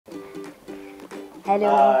Hello.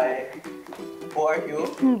 Hi. Who are you?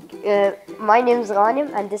 My name is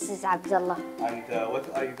Ghanem and this is Abdalla. And what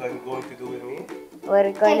are you going to do with me?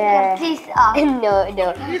 We're gonna... Take your teeth off.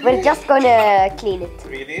 No. We're just gonna clean it.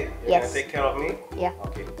 Really? You're Yes. gonna take care of me? Yeah.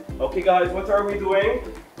 Okay. Okay guys, what are we doing?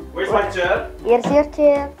 Where's my chair? Here's your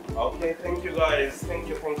chair. Okay, thank you guys. Thank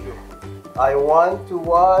you. I want to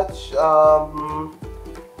watch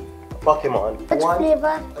Pokemon. Which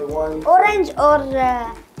flavor? I want Orange or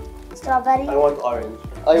strawberry? I want orange.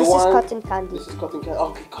 This is cotton candy. This is cotton candy.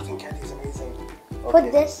 Okay, cotton candy is amazing. Okay.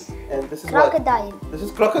 Put this. And this is Crocodile. what? This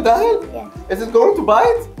is crocodile? Yes. Is it going to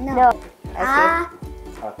bite? No. Ah.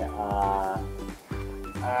 Okay.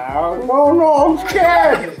 No, I'm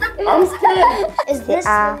scared. I'm scared. Is this?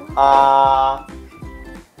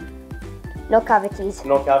 No cavities.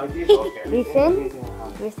 No cavities. Okay. Within?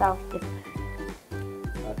 Without it.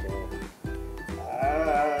 Okay.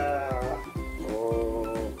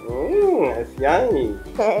 It's yummy.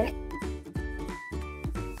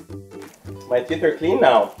 My teeth are clean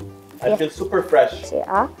now. I Yes. feel super fresh. Say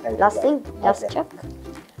Thank you, last guys. thing, just Okay. check.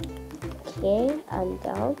 Okay, and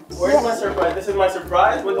down. Where's my surprise? This is my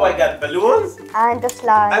surprise. What do I get? Balloons? And the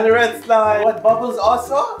slide. And a red slime. What, bubbles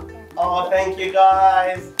also? Oh, thank you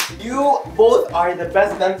guys. You both are the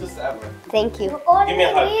best dentists ever. Thank you. All Give me a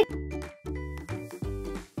you hug. need